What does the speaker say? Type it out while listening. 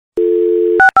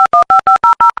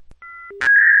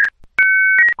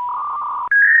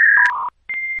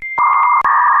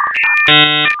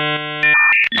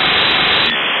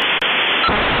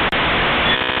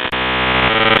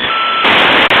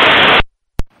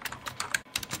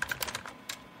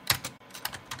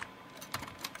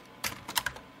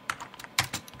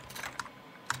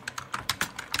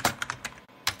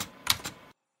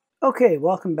Okay,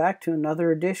 welcome back to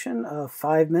another edition of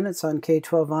 5 Minutes on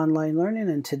K-12 Online Learning.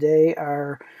 And today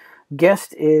our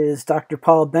guest is Dr.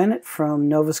 Paul Bennett from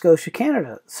Nova Scotia,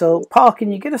 Canada. So, Paul,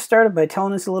 can you get us started by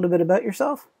telling us a little bit about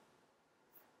yourself?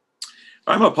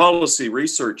 I'm a policy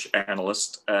research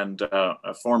analyst and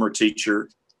a former teacher,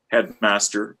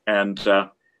 headmaster, and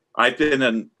I've been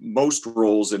in most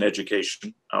roles in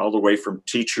education, all the way from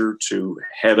teacher to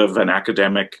head of an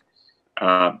academic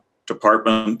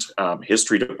department,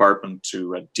 history department,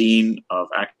 to a dean of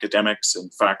academics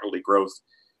and faculty growth,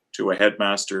 to a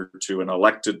headmaster, to an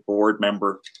elected board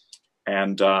member.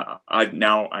 And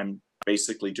I'm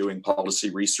basically doing policy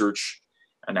research,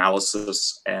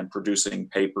 analysis, and producing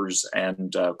papers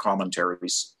and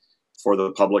commentaries for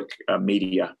the public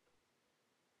media.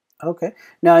 Okay.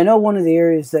 Now, I know one of the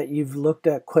areas that you've looked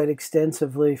at quite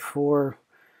extensively for,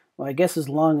 well, I guess as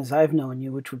long as I've known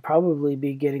you, which would probably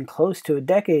be getting close to a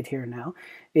decade here now,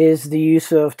 is the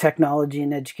use of technology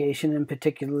in education, and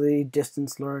particularly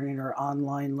distance learning or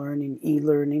online learning,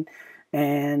 e-learning.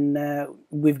 And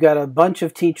we've got a bunch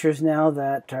of teachers now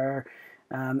that are,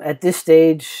 at this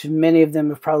stage, many of them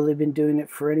have probably been doing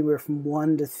it for anywhere from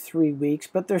 1 to 3 weeks,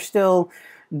 but they're still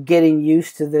getting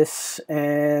used to this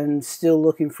and still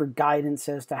looking for guidance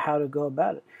as to how to go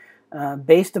about it.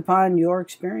 Based upon your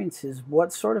experiences,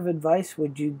 what sort of advice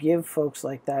would you give folks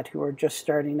like that who are just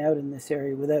starting out in this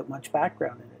area without much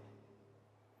background in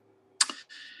it?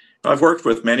 I've worked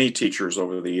with many teachers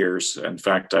over the years. In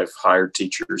fact, I've hired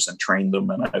teachers and trained them,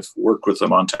 and I've worked with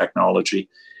them on technology.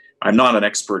 I'm not an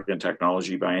expert in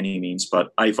technology by any means, but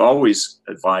I've always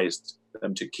advised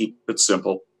them to keep it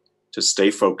simple, to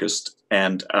stay focused,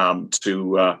 and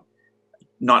to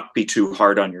not be too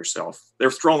hard on yourself.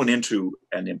 They're thrown into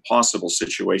an impossible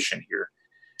situation here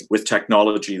with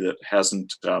technology that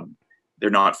they're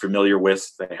not familiar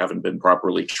with, they haven't been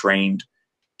properly trained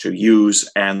to use,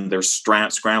 and they're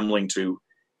scrambling to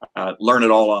learn it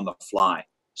all on the fly.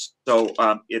 So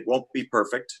it won't be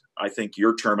perfect. I think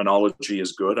your terminology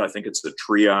is good. I think it's a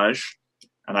triage.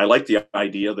 And I like the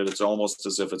idea that it's almost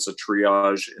as if it's a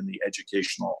triage in the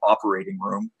educational operating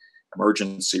room,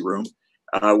 emergency room,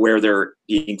 where they're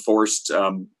being forced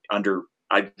under,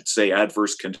 I'd say,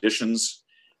 adverse conditions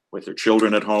with their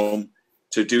children at home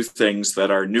to do things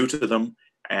that are new to them.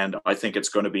 And I think it's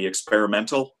going to be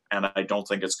experimental, and I don't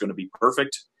think it's going to be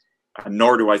perfect,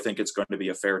 nor do I think it's going to be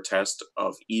a fair test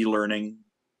of e-learning,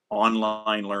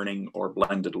 online learning, or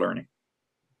blended learning.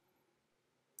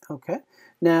 Okay.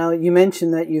 Now, you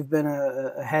mentioned that you've been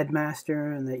a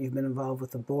headmaster and that you've been involved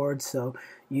with the board, so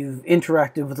you've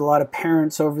interacted with a lot of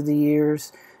parents over the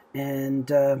years.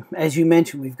 And as you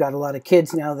mentioned, we've got a lot of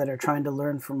kids now that are trying to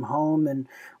learn from home. And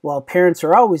while parents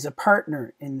are always a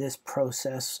partner in this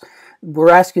process, we're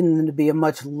asking them to be a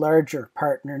much larger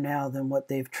partner now than what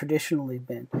they've traditionally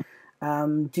been.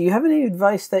 Do you have any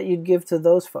advice that you'd give to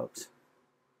those folks?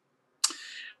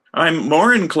 I'm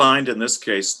more inclined in this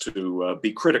case to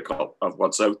be critical of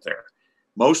what's out there.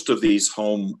 Most of these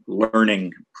home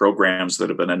learning programs that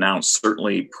have been announced,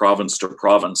 certainly province to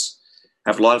province,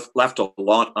 have left a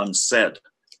lot unsaid.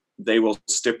 They will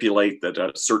stipulate that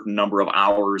a certain number of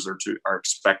hours are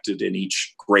expected in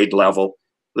each grade level.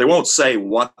 They won't say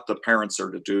what the parents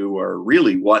are to do or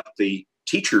really what the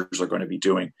teachers are going to be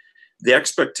doing. The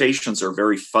expectations are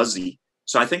very fuzzy.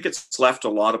 So I think it's left a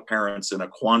lot of parents in a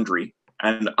quandary.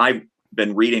 And I've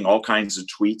been reading all kinds of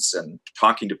tweets and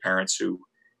talking to parents who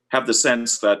have the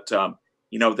sense that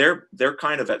they're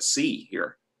kind of at sea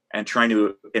here and trying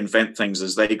to invent things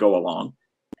as they go along.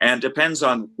 And depends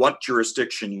on what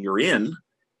jurisdiction you're in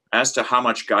as to how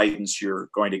much guidance you're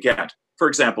going to get. For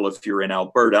example, if you're in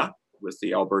Alberta with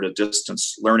the Alberta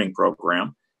Distance Learning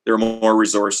Program, there are more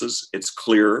resources. It's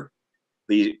clear.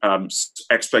 The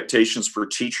expectations for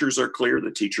teachers are clear.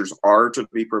 The teachers are to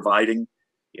be providing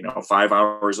 5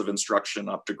 hours of instruction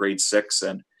up to grade 6,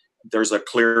 and there's a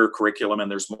clearer curriculum,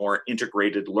 and there's more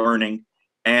integrated learning,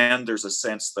 and there's a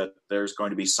sense that there's going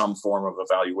to be some form of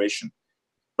evaluation.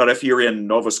 But if you're in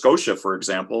Nova Scotia, for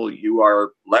example, you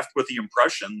are left with the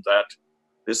impression that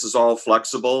this is all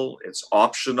flexible, it's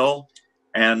optional,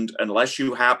 and unless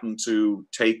you happen to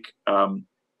take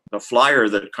the flyer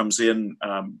that comes in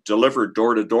delivered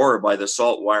door to door by the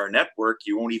Saltwire Network,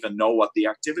 you won't even know what the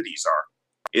activities are.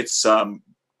 It's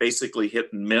basically hit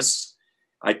and miss.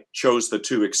 I chose the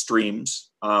two extremes.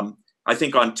 I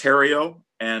think Ontario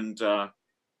and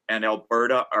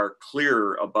Alberta are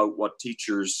clear about what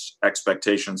teachers'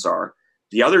 expectations are.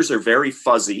 The others are very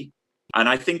fuzzy, and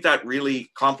I think that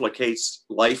really complicates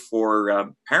life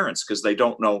for parents because they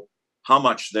don't know how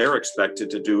much they're expected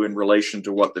to do in relation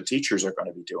to what the teachers are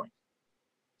going to be doing.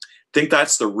 I think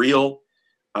that's the real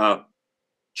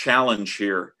challenge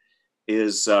here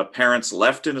is parents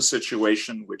left in a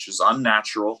situation which is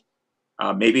unnatural,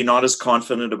 maybe not as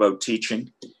confident about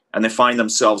teaching, and they find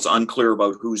themselves unclear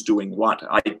about who's doing what.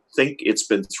 I think it's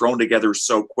been thrown together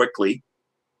so quickly.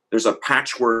 There's a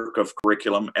patchwork of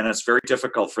curriculum, and it's very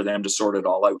difficult for them to sort it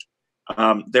all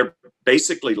out. They're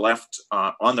basically left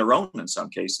on their own in some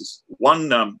cases.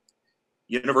 One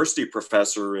university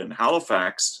professor in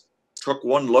Halifax took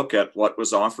one look at what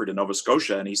was offered in Nova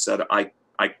Scotia, and he said, I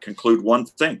conclude one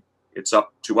thing. It's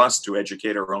up to us to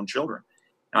educate our own children.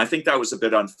 And I think that was a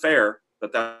bit unfair,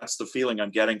 but that's the feeling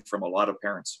I'm getting from a lot of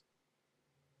parents.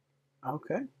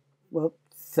 Okay. Well,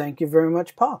 thank you very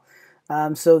much, Paul.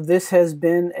 So this has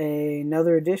been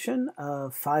another edition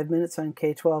of 5 Minutes on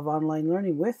K-12 Online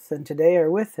Learning with, and today our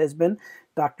with has been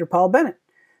Dr. Paul Bennett.